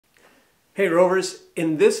Hey Rovers,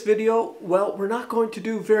 in this video, well, we're not going to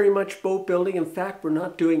do very much boat building. In fact, we're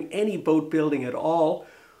not doing any boat building at all.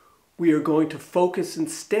 We are going to focus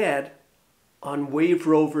instead on Wave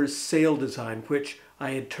Rover's sail design, which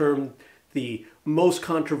I had termed the most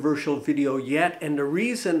controversial video yet. And the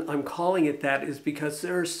reason I'm calling it that is because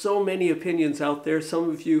there are so many opinions out there. Some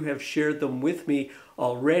of you have shared them with me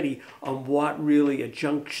already on what really a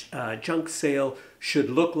junk sail should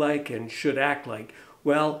look like and should act like.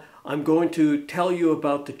 Well, I'm going to tell you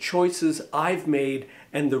about the choices I've made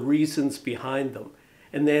and the reasons behind them.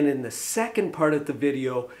 And then in the second part of the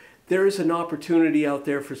video, there is an opportunity out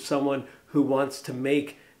there for someone who wants to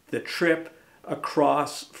make the trip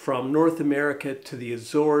across from North America to the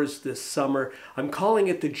Azores this summer. I'm calling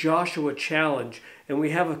it the Joshua Challenge, and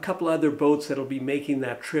we have a couple other boats that'll be making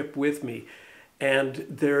that trip with me. And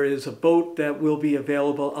there is a boat that will be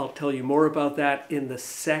available. I'll tell you more about that in the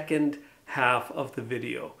second half of the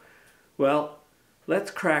video. Well,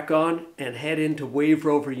 let's crack on and head into Wave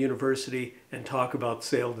Rover University and talk about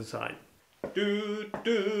sail design. Do,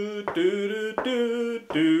 do, do, do,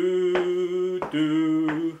 do, do,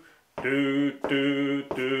 do, do,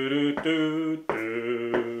 do, do,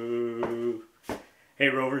 do. Hey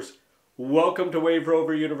Rovers, welcome to Wave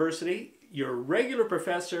Rover University. Your regular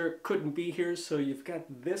professor couldn't be here, so you've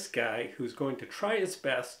got this guy who's going to try his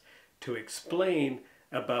best to explain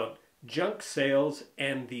about junk sails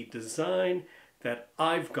and the design that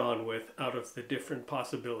I've gone with out of the different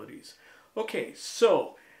possibilities. Okay,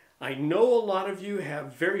 so I know a lot of you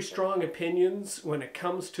have very strong opinions when it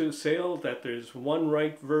comes to sail, that there's one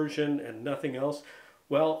right version and nothing else.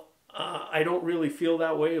 Well, I don't really feel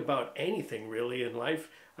that way about anything really in life.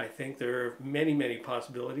 I think there are many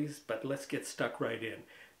possibilities, but let's get stuck right in.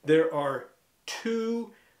 There are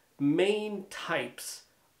two main types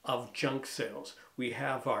of junk sails. We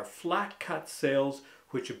have our flat cut sails,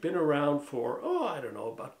 which have been around for, I don't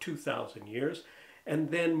know, about 2,000 years. And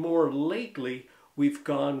then more lately, we've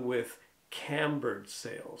gone with cambered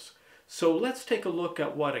sails. So let's take a look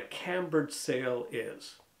at what a cambered sail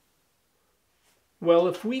is. Well,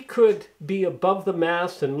 if we could be above the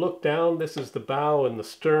mast and look down, this is the bow and the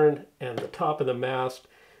stern and the top of the mast,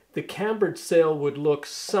 the cambered sail would look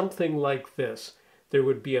something like this. There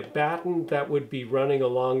would be a batten that would be running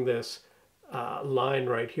along this line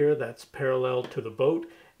right here that's parallel to the boat,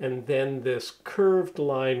 and then this curved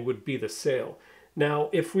line would be the sail. Now,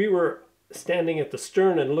 if we were standing at the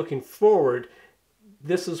stern and looking forward,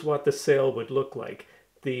 this is what the sail would look like.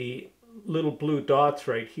 The little blue dots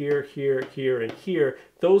right here, here, and here,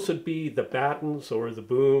 those would be the battens or the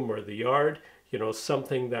boom or the yard, you know,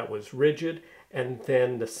 something that was rigid, and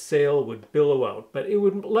then the sail would billow out. But it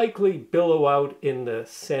would likely billow out in the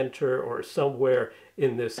center or somewhere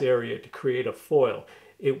in this area to create a foil.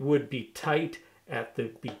 It would be tight at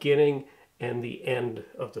the beginning and the end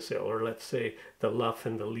of the sail, or let's say the luff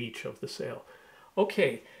and the leech of the sail.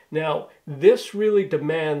 Okay, now this really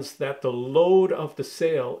demands that the load of the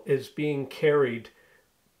sail is being carried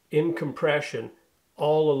in compression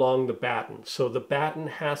all along the batten. So the batten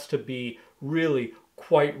has to be really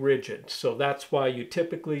quite rigid. So that's why you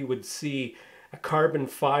typically would see a carbon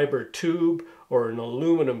fiber tube or an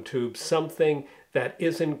aluminum tube, something that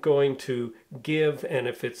isn't going to give, and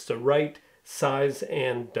if it's the right size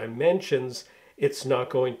and dimensions, it's not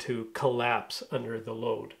going to collapse under the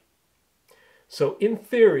load. So in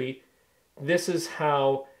theory, this is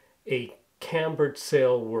how a cambered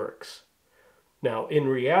sail works. Now in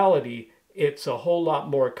reality, it's a whole lot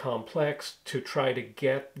more complex to try to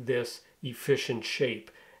get this efficient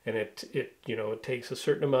shape, and it takes a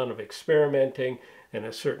certain amount of experimenting and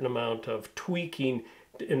a certain amount of tweaking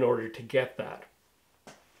in order to get that.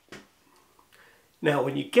 Now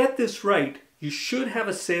when you get this right, you should have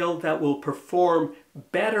a sail that will perform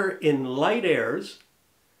better in light airs,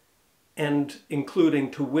 and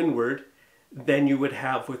including to windward, than you would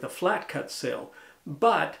have with a flat cut sail.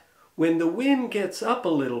 But when the wind gets up a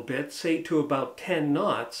little bit, say to about 10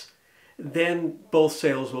 knots, then both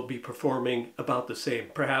sails will be performing about the same.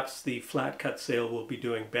 Perhaps the flat cut sail will be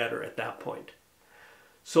doing better at that point.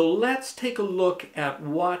 So let's take a look at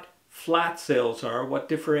what flat sails are, what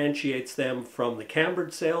differentiates them from the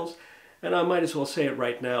cambered sails. And I might as well say it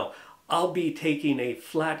right now. I'll be taking a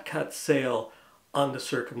flat cut sail on the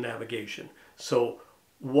circumnavigation. So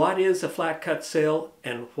what is a flat cut sail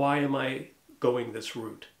and why am I going this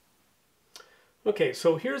route? Okay,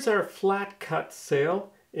 so here's our flat cut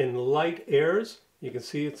sail in light airs. You can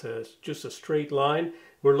see it's just a straight line.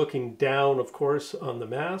 We're looking down, of course, on the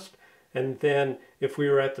mast. And then if we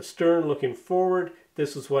were at the stern looking forward,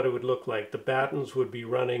 this is what it would look like. The battens would be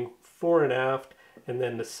running fore and aft, and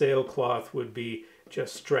then the sailcloth would be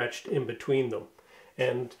just stretched in between them.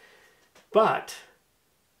 But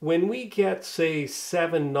when we get, say,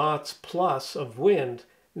 7 knots plus of wind,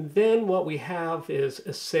 then what we have is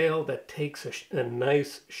a sail that takes a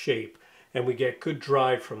nice shape, and we get good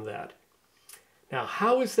drive from that. Now,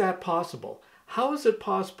 how is that possible? How is it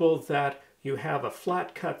possible that you have a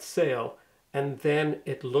flat cut sail and then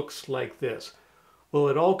it looks like this? Well,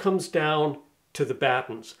 it all comes down to the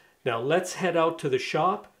battens. Now let's head out to the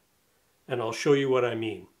shop and I'll show you what I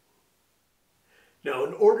mean. Now,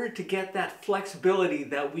 in order to get that flexibility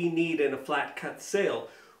that we need in a flat cut sail,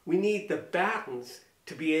 we need the battens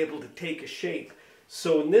to be able to take a shape.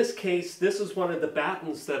 So in this case, this is one of the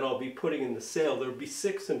battens that I'll be putting in the sail. There'll be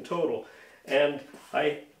 6 in total. And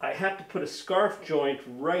I had to put a scarf joint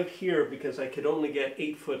right here because I could only get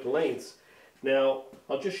 8-foot lengths. Now,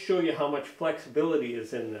 I'll just show you how much flexibility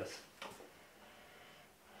is in this.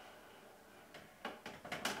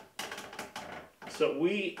 So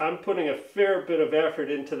I'm putting a fair bit of effort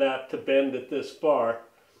into that to bend it this far.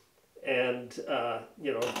 And,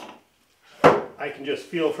 you know, I can just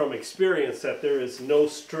feel from experience that there is no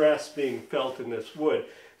stress being felt in this wood.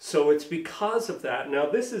 So it's because of that. Now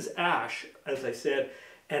this is ash, as I said,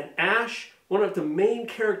 and ash, one of the main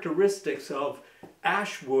characteristics of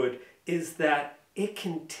ash wood is that it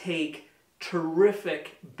can take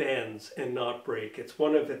terrific bends and not break. It's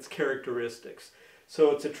one of its characteristics. So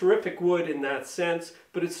it's a terrific wood in that sense,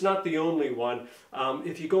 but it's not the only one.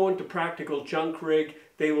 If you go into Practical Junk Rig,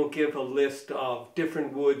 they will give a list of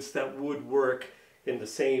different woods that would work in the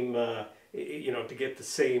same, you know, to get the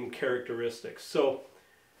same characteristics. So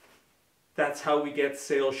that's how we get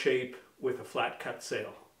sail shape with a flat cut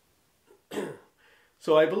sail.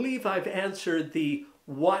 So I believe I've answered the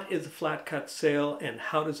what is a flat cut sail and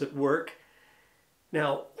how does it work.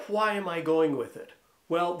 Now, why am I going with it?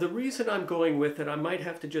 Well, the reason I'm going with it, I might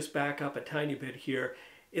have to just back up a tiny bit here.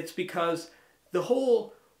 It's because the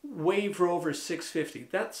whole Wave Rover 650,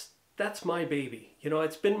 that's my baby. You know,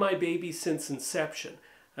 it's been my baby since inception.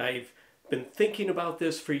 I've been thinking about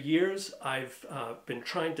this for years. I've been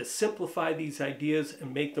trying to simplify these ideas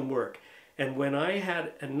and make them work. And when I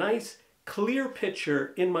had a nice clear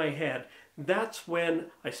picture in my head, that's when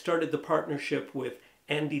I started the partnership with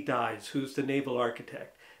Andy Dyes, who's the naval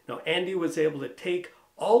architect. Now, Andy was able to take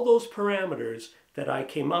all those parameters that I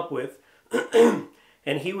came up with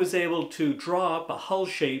and he was able to draw up a hull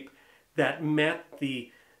shape that met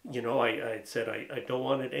the, you know, I said I don't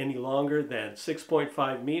want it any longer than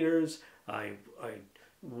 6.5 meters. I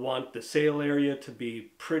want the sail area to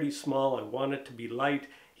be pretty small. I want it to be light.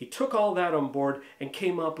 He took all that on board and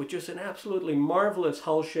came up with just an absolutely marvelous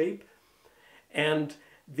hull shape. And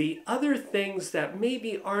the other things that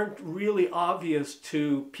maybe aren't really obvious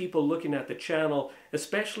to people looking at the channel,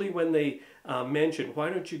 especially when they mention, why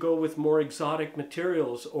don't you go with more exotic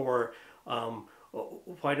materials, or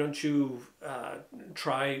why don't you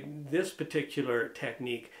try this particular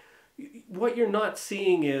technique? What you're not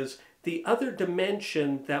seeing is the other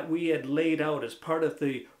dimension that we had laid out as part of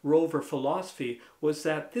the Rover philosophy was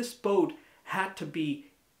that this boat had to be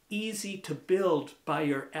easy to build by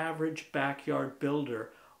your average backyard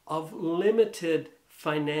builder of limited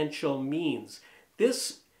financial means.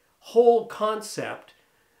 This whole concept,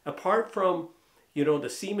 apart from, you know, the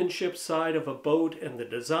seamanship side of a boat and the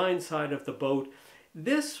design side of the boat,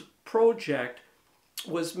 this project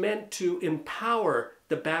was meant to empower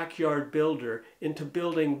the backyard builder into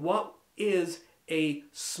building what is a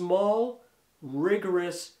small,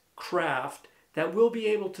 rigorous craft that will be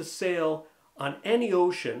able to sail on any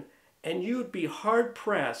ocean, and you'd be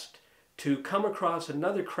hard-pressed to come across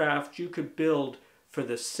another craft you could build for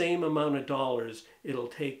the same amount of dollars it'll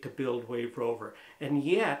take to build Wave Rover. And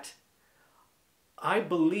yet, I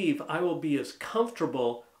believe I will be as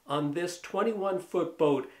comfortable on this 21-foot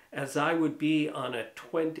boat as I would be on a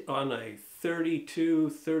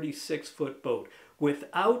 32, 36-foot boat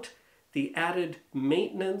without the added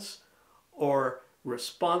maintenance or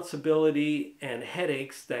responsibility and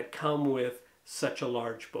headaches that come with such a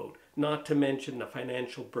large boat, not to mention the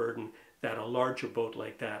financial burden that a larger boat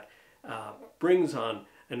like that brings on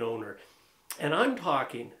an owner. And I'm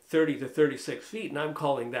talking 30 to 36 feet, and I'm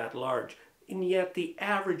calling that large. And yet the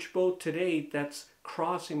average boat today that's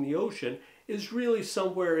crossing the ocean is really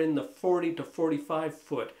somewhere in the 40 to 45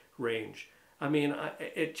 foot range. I mean,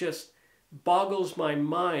 it just boggles my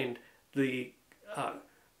mind the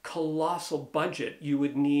colossal budget you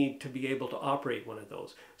would need to be able to operate one of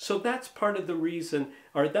those. So that's part of the reason,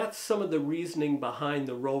 or that's some of the reasoning behind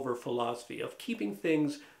the Rover philosophy of keeping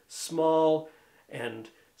things small and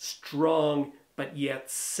strong, but yet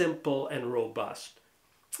simple and robust.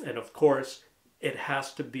 And of course, it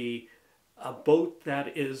has to be a boat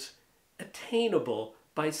that is attainable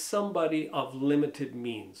by somebody of limited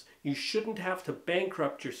means. You shouldn't have to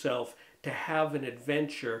bankrupt yourself to have an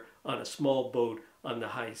adventure on a small boat on the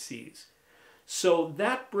high seas. So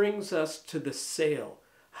that brings us to the sail.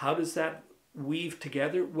 How does that weave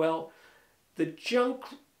together? Well, the junk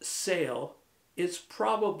sail is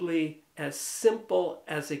probably as simple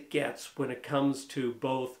as it gets when it comes to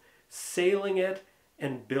both sailing it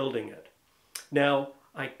and building it. Now,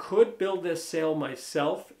 I could build this sail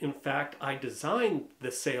myself. In fact, I designed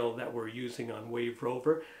the sail that we're using on Wave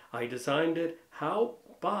Rover. I designed it how?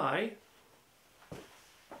 By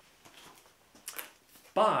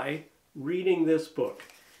reading this book.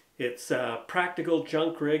 It's Practical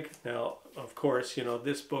Junk Rig. Now, of course, you know,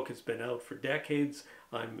 this book has been out for decades.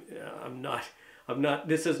 I'm not,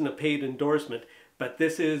 this isn't a paid endorsement, but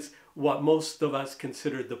this is what most of us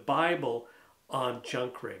consider the Bible on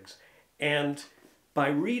junk rigs. And by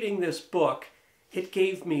reading this book, it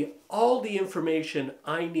gave me all the information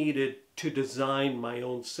I needed to design my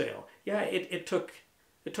own sail. Yeah, it took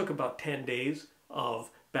about 10 days of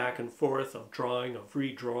back and forth, of drawing, of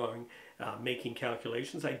redrawing, making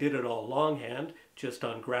calculations. I did it all longhand, just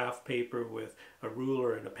on graph paper with a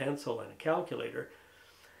ruler and a pencil and a calculator.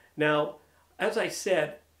 Now, as I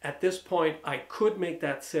said, at this point, I could make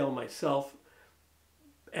that sail myself.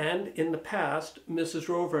 And in the past, Mrs.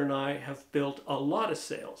 Rover and I have built a lot of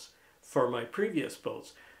sails for my previous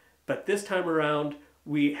boats. But this time around,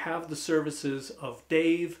 we have the services of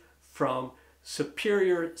Dave from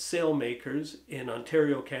Superior Sailmakers in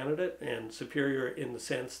Ontario, Canada, and Superior in the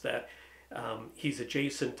sense that he's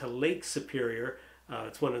adjacent to Lake Superior.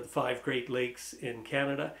 It's one of the 5 Great Lakes in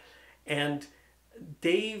Canada. And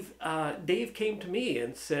Dave came to me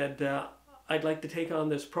and said, I'd like to take on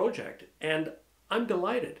this project. And I'm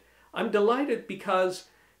delighted. I'm delighted because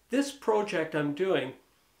this project I'm doing,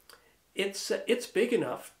 it's big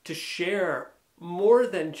enough to share more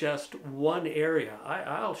than just one area.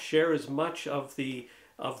 I'll share as much of the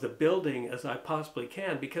building as I possibly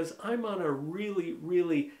can because I'm on a really,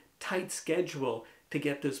 really tight schedule to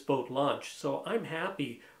get this boat launched. So I'm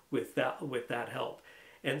happy with that help.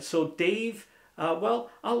 And so Dave, well,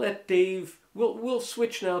 I'll let Dave, we'll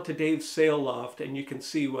switch now to Dave's sail loft and you can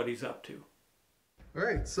see what he's up to. All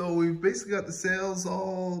right, so we've basically got the sails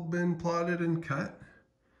all been plotted and cut.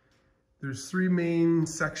 There's 3 main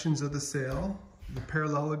sections of the sail, the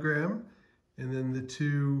parallelogram and then the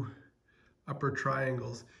 2 upper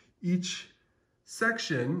triangles. Each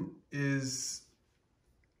section is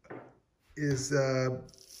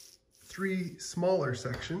 3 smaller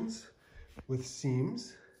sections with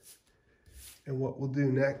seams. And what we'll do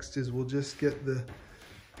next is we'll just get the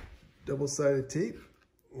double-sided tape.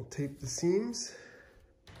 We'll tape the seams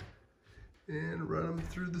and run them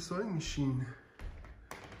through the sewing machine.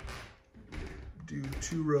 Do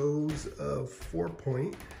 2 rows of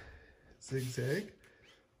 4-point zigzag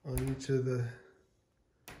on each of the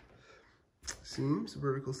seams,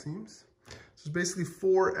 vertical seams. So it's basically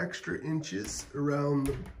 4 extra inches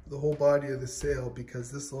around the whole body of the sail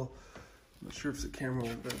because this will, I'm not sure if it's a camera,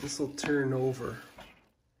 but this will turn over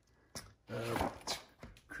to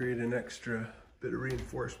create an extra bit of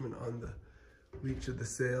reinforcement on the reach of the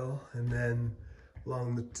sail, and then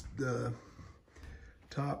along the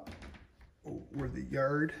top where the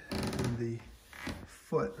yard and the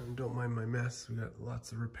foot, and don't mind my mess, we got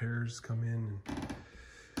lots of repairs come in and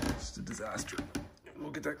it's just a disaster.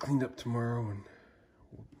 We'll get that cleaned up tomorrow and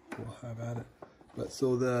we'll have at it. But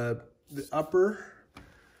so the upper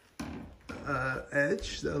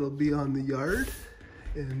edge, that'll be on the yard,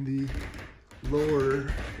 and the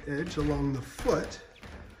lower edge along the foot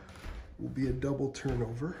will be a double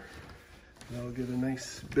turnover. That'll get a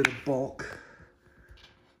nice bit of bulk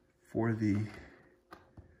for the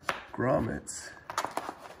grommets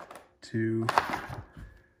to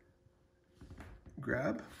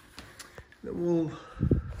grab. Then we'll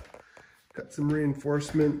cut some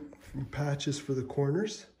reinforcement from patches for the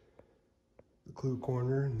corners, the clue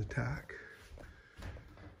corner and the tack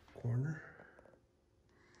corner,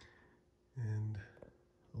 and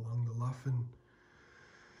along the luff and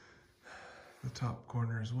the top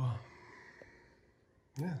corner as well.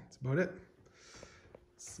 Yeah, that's about it.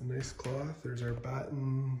 It's a nice cloth. There's our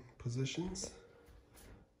batten positions.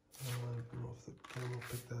 I don't know if the camera will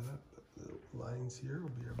pick that up, but the lines here will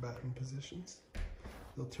be our batten positions.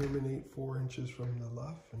 They'll terminate 4 inches from the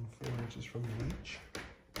luff and 4 inches from the reach.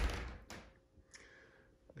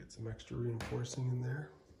 Get some extra reinforcing in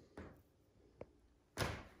there.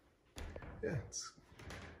 Yeah, it's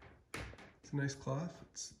a nice cloth.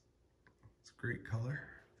 It's a great color. I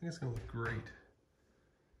think it's gonna look great.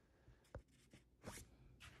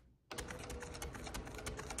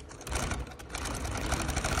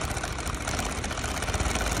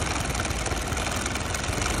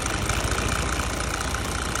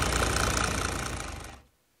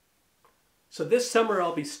 So this summer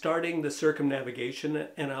I'll be starting the circumnavigation,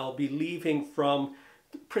 and I'll be leaving from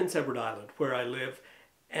Prince Edward Island, where I live,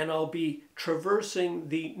 and I'll be traversing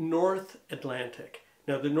the North Atlantic.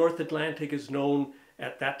 Now the North Atlantic is known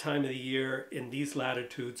at that time of the year in these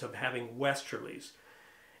latitudes of having westerlies.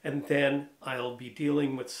 And then I'll be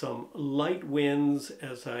dealing with some light winds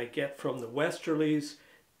as I get from the westerlies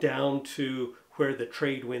down to where the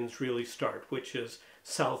trade winds really start, which is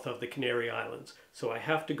south of the Canary Islands. So I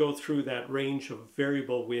have to go through that range of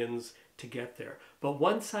variable winds to get there. But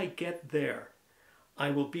once I get there, I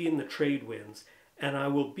will be in the trade winds, and I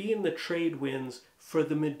will be in the trade winds for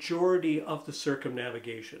the majority of the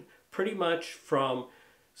circumnavigation, pretty much from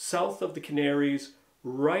south of the Canaries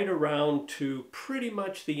right around to pretty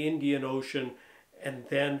much the Indian Ocean. And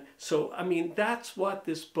then, so I mean, that's what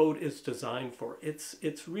this boat is designed for.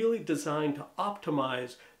 It's really designed to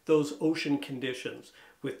optimize those ocean conditions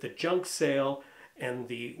with the junk sail and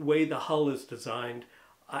the way the hull is designed.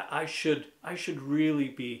 I should really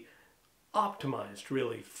be optimized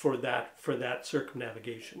really for that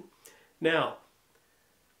circumnavigation. Now,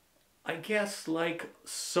 I guess like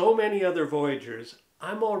so many other voyagers,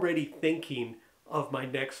 I'm already thinking of my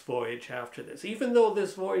next voyage after this. Even though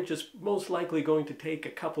this voyage is most likely going to take a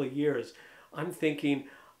couple of years, I'm thinking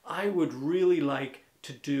I would really like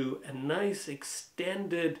to do a nice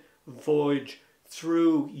extended voyage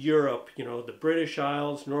through Europe, you know, the British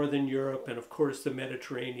Isles, Northern Europe, and of course the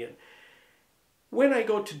Mediterranean. When I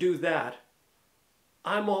go to do that,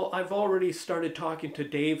 I've already started talking to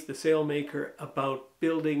Dave, the sailmaker, about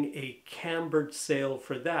building a cambered sail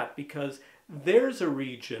for that, because there's a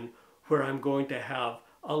region where I'm going to have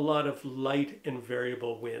a lot of light and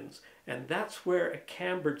variable winds. And that's where a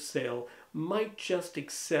cambered sail might just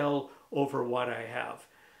excel over what I have.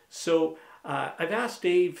 So I've asked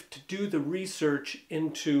Dave to do the research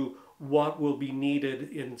into what will be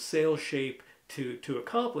needed in sail shape to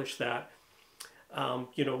accomplish that.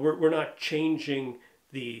 You know, we're not changing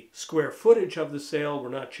the square footage of the sail, we're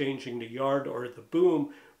not changing the yard or the boom,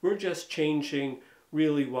 we're just changing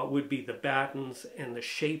really what would be the battens and the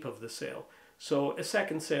shape of the sail. So a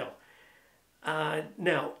second sail.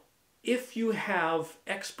 Now, if you have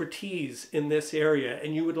expertise in this area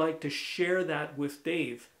and you would like to share that with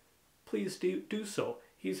Dave, please do so.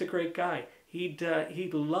 He's a great guy. He'd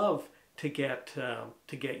love to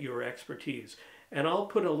get your expertise. And I'll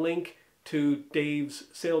put a link to Dave's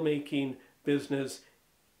sailmaking business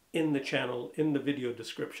in the channel, in the video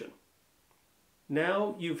description.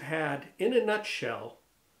 Now you've had, in a nutshell,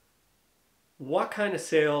 what kind of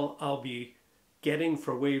sail I'll be getting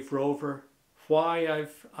for Wave Rover, why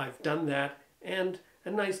I've done that, and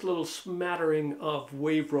a nice little smattering of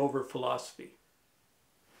Wave Rover philosophy.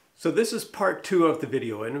 So this is part 2 of the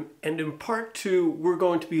video, and in part 2 we're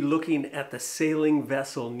going to be looking at the sailing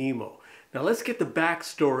vessel Nemo. Now let's get the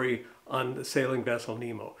backstory on the sailing vessel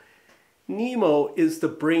Nemo. Nemo is the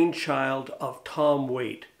brainchild of Tom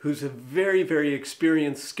Waite, who's a very, very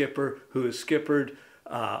experienced skipper who has skippered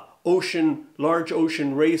large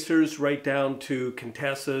ocean racers right down to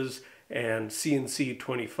Contessas and CNC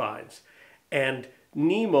 25s. And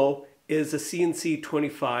Nemo is a CNC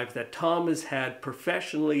 25 that Tom has had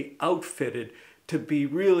professionally outfitted to be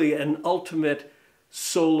really an ultimate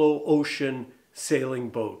solo ocean sailing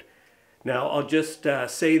boat. Now, I'll just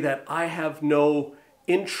say that I have no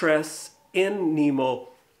interests in Nemo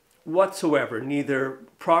whatsoever, neither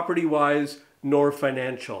property-wise nor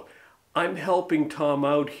financial. I'm helping Tom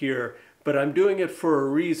out here, but I'm doing it for a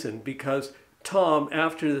reason, because Tom,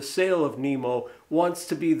 after the sale of Nemo, wants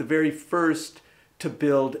to be the very first to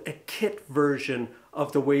build a kit version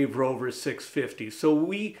of the Wave Rover 650. So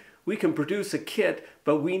we can produce a kit,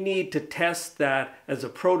 but we need to test that as a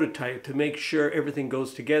prototype to make sure everything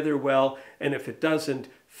goes together well, and if it doesn't,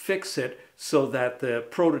 fix it so that the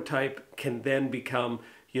prototype can then become,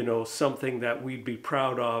 you know, something that we'd be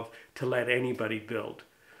proud of to let anybody build.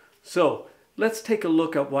 So let's take a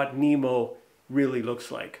look at what Nemo really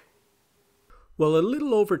looks like. Well, a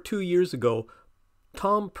little over 2 years ago,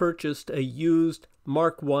 Tom purchased a used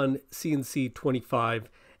Mark I CNC 25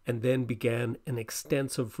 and then began an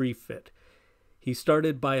extensive refit. He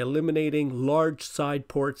started by eliminating large side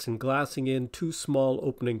ports and glassing in 2 small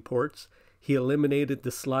opening ports. He eliminated the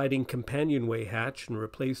sliding companionway hatch and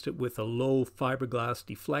replaced it with a low fiberglass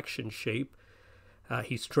deflection shape.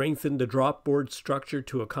 He strengthened the drop board structure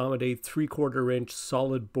to accommodate 3/4 inch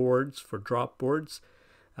solid boards for drop boards.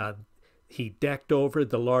 He decked over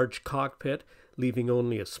the large cockpit, leaving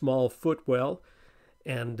only a small footwell,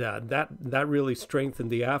 and that really strengthened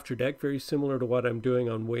the afterdeck, very similar to what I'm doing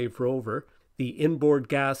on Wave Rover. The inboard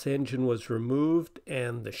gas engine was removed,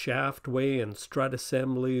 and the shaftway and strut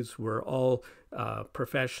assemblies were all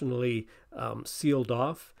professionally sealed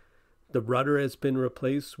off. The rudder has been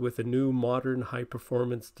replaced with a new modern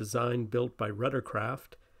high-performance design built by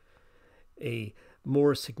Ruddercraft. A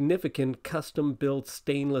more significant custom-built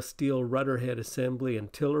stainless steel rudder head assembly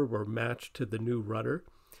and tiller were matched to the new rudder.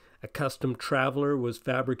 A custom traveler was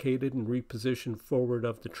fabricated and repositioned forward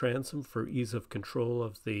of the transom for ease of control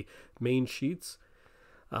of the main sheets.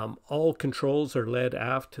 All controls are led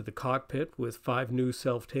aft to the cockpit with 5 new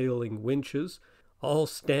self-tailing winches. All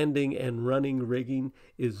standing and running rigging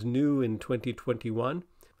is new in 2021.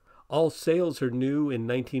 All sails are new in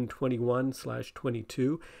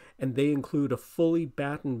 1921/22, and they include a fully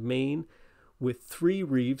battened main with 3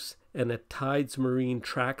 reefs and a Tides Marine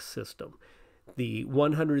track system. The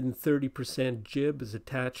 130% jib is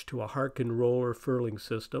attached to a Harken roller furling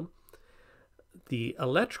system. The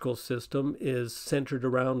electrical system is centered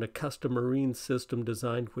around a custom marine system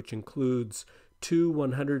design, which includes 2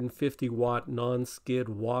 150-watt non-skid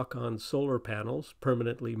walk-on solar panels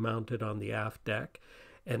permanently mounted on the aft deck,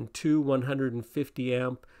 and 2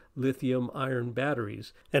 150-amp lithium-ion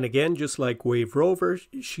batteries. And again, just like Wave Rover,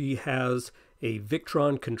 she has a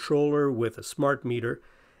Victron controller with a smart meter,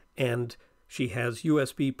 and she has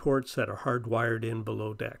USB ports that are hardwired in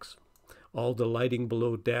below decks. All the lighting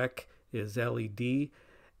below deck is LED,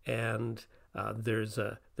 and there's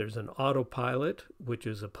an autopilot, which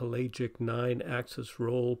is a pelagic 9-axis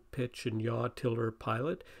roll, pitch, and yaw tiller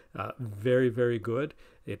pilot. Very, very good.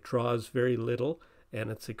 It draws very little,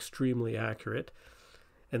 and it's extremely accurate.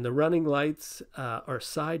 And the running lights are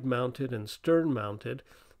side-mounted and stern-mounted.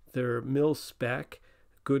 They're mil-spec,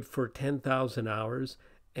 good for 10,000 hours,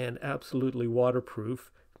 and absolutely waterproof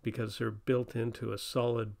because they're built into a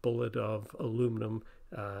solid bullet of aluminum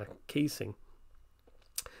casing.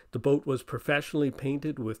 The boat was professionally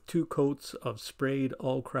painted with 2 coats of sprayed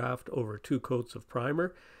Allcraft over 2 coats of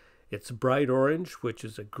primer. It's bright orange, which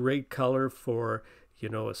is a great color for, you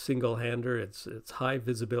know, a single-hander. It's high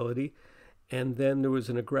visibility. And then there was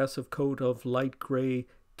an aggressive coat of light gray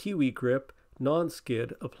Kiwi grip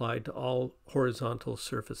non-skid applied to all horizontal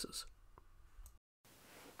surfaces.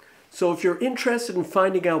 So if you're interested in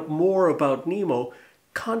finding out more about Nemo,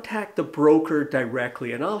 contact the broker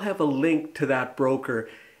directly, and I'll have a link to that broker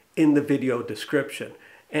in the video description.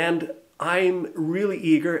 And I'm really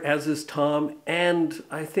eager, as is Tom, and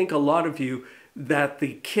I think a lot of you, that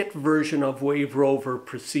the kit version of Wave Rover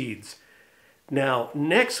proceeds. Now,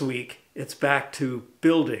 next week, it's back to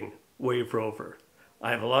building Wave Rover.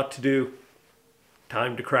 I have a lot to do.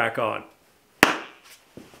 Time to crack on.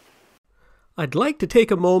 I'd like to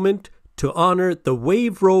take a moment to honor the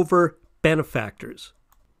Wave Rover benefactors.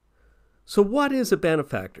 So what is a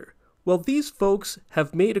benefactor? Well, these folks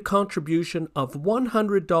have made a contribution of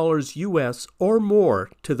 $100 US or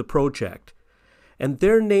more to the project, and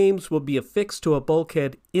their names will be affixed to a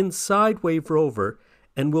bulkhead inside Wave Rover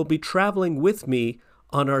and will be traveling with me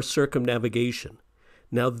on our circumnavigation.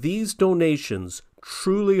 Now, these donations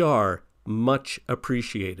truly are much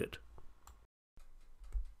appreciated.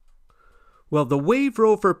 Well, the Wave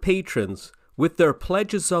Rover patrons, with their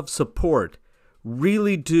pledges of support,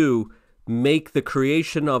 really do make the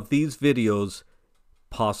creation of these videos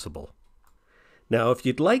possible. Now, if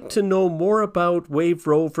you'd like to know more about Wave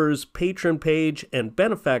Rover's patron page and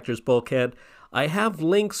benefactors bulkhead, I have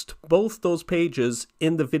links to both those pages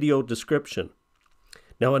in the video description.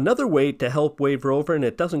 Now, another way to help Wave Rover, and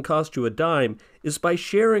it doesn't cost you a dime, is by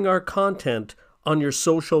sharing our content on your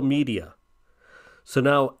social media. So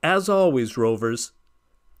now, as always, Rovers,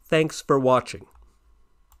 thanks for watching.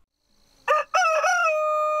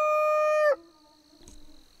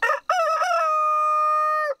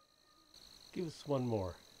 Give us one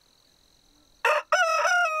more.